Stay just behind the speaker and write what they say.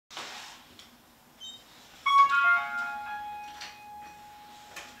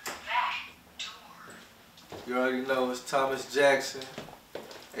You already know it's Thomas Jackson,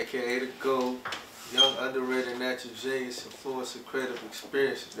 aka the GOAT, young underrated natural genius, influencer, creative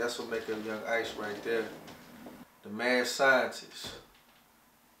experience. That's what makes a young Ice right there. The mad scientist.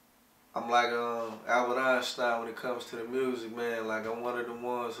 I'm like Albert Einstein when it comes to the music, man. Like I'm one of the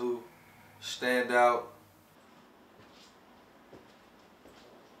ones who stand out.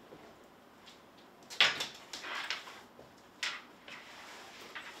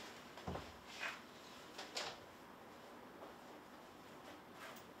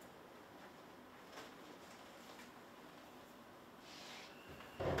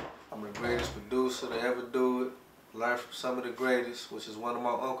 I'm the greatest producer to ever do it. Learned from some of the greatest, which is one of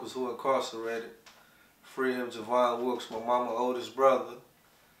my uncles who incarcerated. Free him, Javon Wilkes, my mama's oldest brother.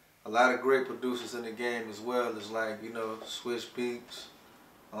 A lot of great producers in the game as well as like, you know, Switch Beats,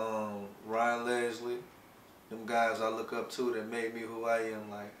 Ryan Leslie. Them guys I look up to that made me who I am,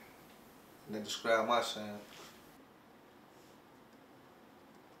 like, and they describe my sound.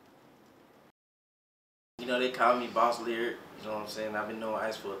 You know, they call me Boss Lyric, you know what I'm saying? I've been knowing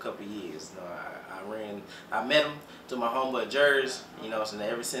Ice for a couple of years. You know, I met him to my homeboy Jersey, you know, so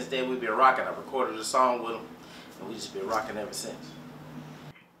ever since then we've been rocking. I recorded a song with him, and we just been rocking ever since.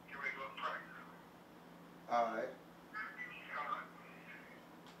 Alright.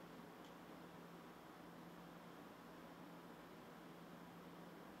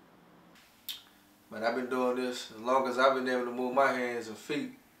 Man, I've been doing this as long as I've been able to move my hands and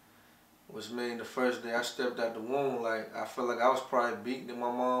feet. Which means the first day I stepped out the womb, like, I felt like I was probably beaten in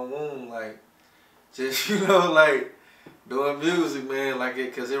my mom's womb, like, just, you know, like, doing music, man, like,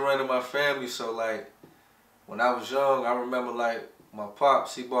 cause it ran in my family, so, like, when I was young, I remember, like, my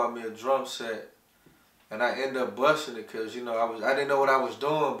pops, he bought me a drum set, and I ended up busting it, cause, you know, I didn't know what I was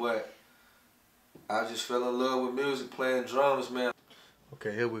doing, but I just fell in love with music, playing drums, man.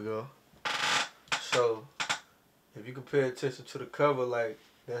 Okay, here we go. So, if you can pay attention to the cover, like,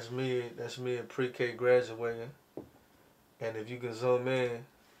 that's me in pre-K graduating. And if you can zoom in,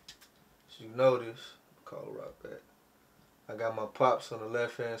 so you notice, call it right back. I got my pops on the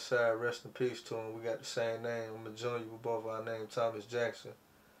left-hand side, rest in peace to him. We got the same name. I'm a junior with both our names, Thomas Jackson.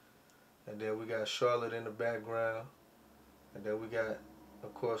 And then we got Charlotte in the background. And then we got,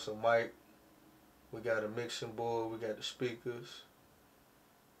 of course, a mic. We got a mixing board. We got the speakers.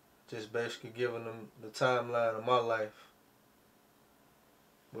 Just basically giving them the timeline of my life.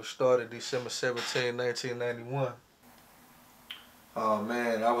 Which started December 17, 1991. Oh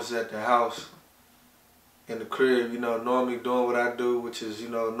man, I was at the house in the crib, you know, normally doing what I do, which is, you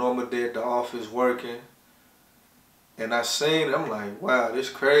know, normal day at the office working. And I seen it, I'm like, wow, this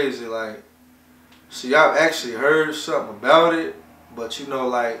crazy. Like, see, I've actually heard something about it, but you know,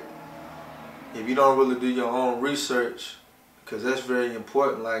 like, if you don't really do your own research, because that's very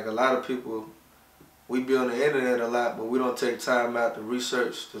important. Like, a lot of people, we be on the internet a lot, but we don't take time out to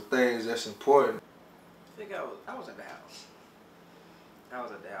research the things that's important. I think I was at the house. I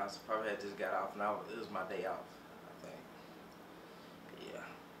was at the house. Probably had just got off, and it was my day off, I think. Yeah.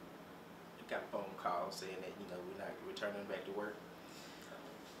 I got a phone call saying that, you know, we're not returning back to work.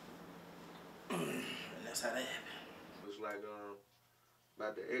 And that's how that happened. It was like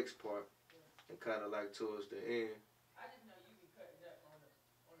about the X part, and kind of like towards the end. I didn't know you could cut it up on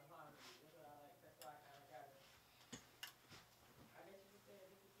the harmony. That's what I like. That's why I kind of got it. I guess you could say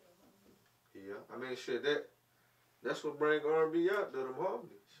it if you put a harmony. Yeah, I mean, shit, that's what bring R&B out, them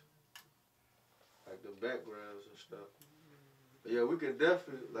harmonies. Like the backgrounds and stuff. But yeah, we can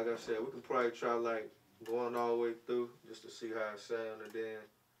definitely, like I said, we can probably try like going all the way through just to see how it sounds, and then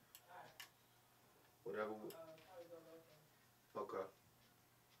whatever. Okay.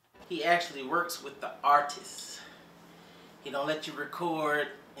 He actually works with the artists. He don't let you record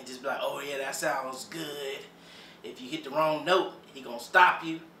and just be like, oh yeah, that sounds good. If you hit the wrong note, he gonna stop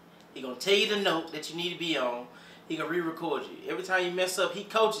you. He gonna tell you the note that you need to be on. He gonna re-record you. Every time you mess up, he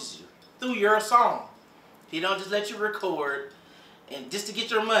coaches you through your song. He don't just let you record, and just to get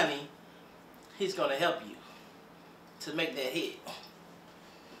your money, he's gonna help you to make that hit.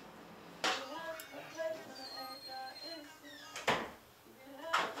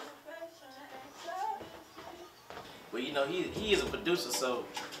 Well, you know, he is a producer, so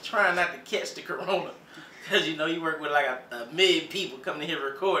trying not to catch the corona. Because, you know, you work with like a million people coming in here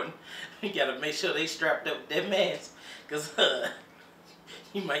recording. You got to make sure they strapped up with that mask. Because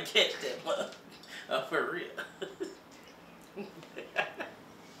you might catch that mug. For real.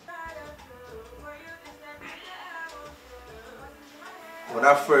 When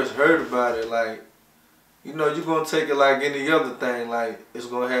I first heard about it, like, you know, you're going to take it like any other thing. Like, it's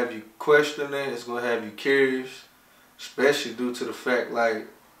going to have you questioning, it's going to have you curious. Especially due to the fact, like,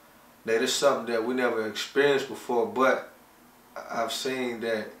 that it's something that we never experienced before, but I've seen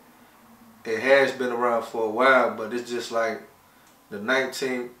that it has been around for a while, but it's just like the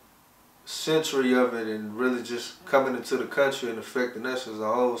 19th century of it and really just coming into the country and affecting us as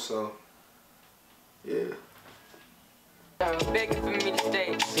a whole, so yeah. Begging for me to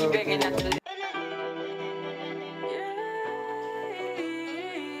stay, begging not to leave.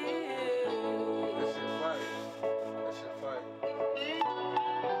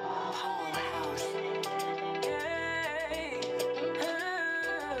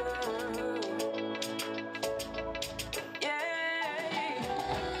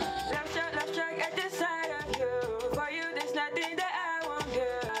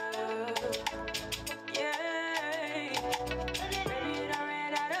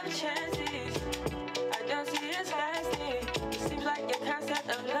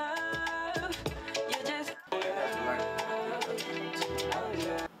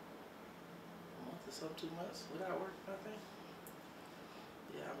 Some 2 months without work, I think.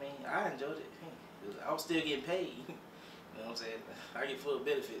 Yeah, I mean, I enjoyed it. I was still getting paid. You know what I'm saying? I get full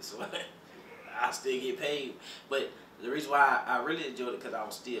benefits, so I still get paid. But the reason why I really enjoyed it because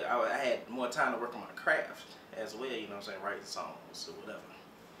I had more time to work on my craft as well. You know what I'm saying? Writing songs or whatever.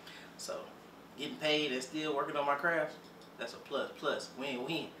 So getting paid and still working on my craft, that's a plus,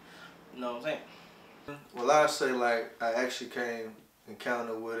 win-win. You know what I'm saying? Well, I say like I actually came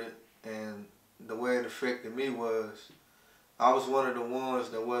encounter with it, and the way it affected me was I was one of the ones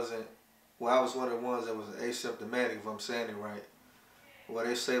that wasn't, well, I was one of the ones that was asymptomatic, if I'm saying it right. Well,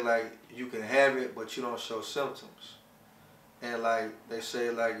 they say like you can have it, but you don't show symptoms. And like they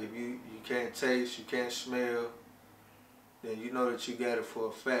say like if you can't taste, you can't smell, then you know that you got it for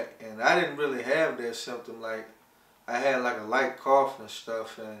a fact. And I didn't really have that symptom. Like I had like a light cough and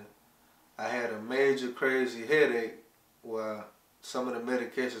stuff, and I had a major crazy headache where some of the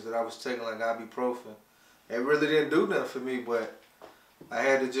medications that I was taking, like ibuprofen, it really didn't do nothing for me, but I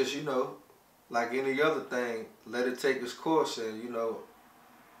had to just, you know, like any other thing, let it take its course and, you know,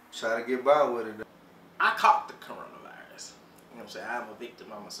 try to get by with it. I caught the coronavirus. You know what I'm saying? I'm a victim,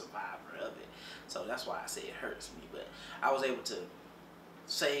 I'm a survivor of it. So that's why I say it hurts me. But I was able to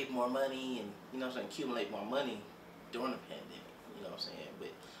save more money and, you know what I'm saying, accumulate more money during the pandemic. You know what I'm saying? But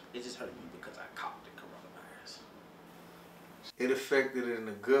it just hurt me because I caught the coronavirus. It affected it in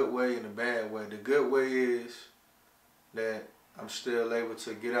a good way and a bad way. The good way is that I'm still able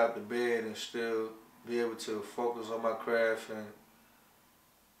to get out the bed and still be able to focus on my craft and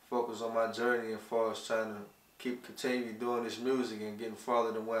focus on my journey as far as trying to continue doing this music and getting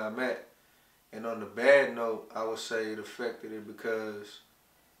farther than where I'm at. And on the bad note, I would say it affected it because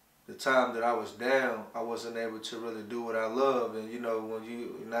the time that I was down, I wasn't able to really do what I love. And you know, when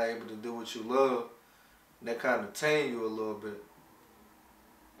you're not able to do what you love, that kind of tame you a little bit.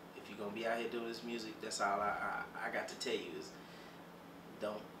 If you're going to be out here doing this music, that's all I got to tell you is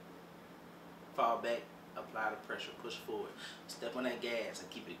don't fall back, apply the pressure, push forward, step on that gas and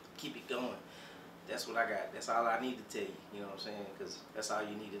keep it going. That's what I got. That's all I need to tell you. You know what I'm saying? Because that's all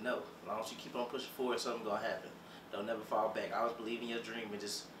you need to know. As long as you keep on pushing forward, something's going to happen. Don't never fall back. Always believe in your dream and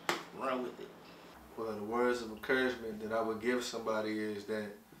just run with it. Well, the words of encouragement that I would give somebody is that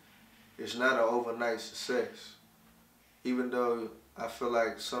it's not an overnight success. Even though I feel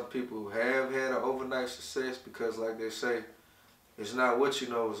like some people have had an overnight success because like they say, it's not what you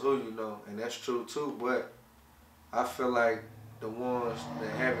know, it's who you know. And that's true too, but I feel like the ones that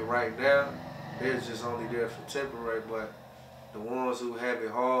have it right now, they're just only there for temporary, but the ones who have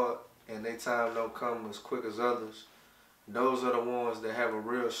it hard and their time don't come as quick as others, those are the ones that have a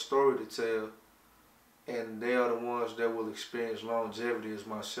real story to tell, and they are the ones that will experience longevity as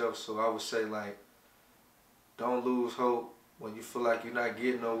myself. So I would say like, don't lose hope when you feel like you're not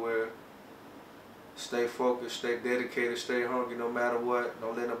getting nowhere. Stay focused, stay dedicated, stay hungry no matter what.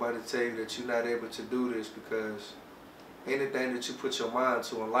 Don't let nobody tell you that you're not able to do this, because anything that you put your mind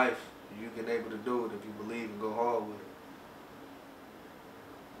to in life, you can able to do it.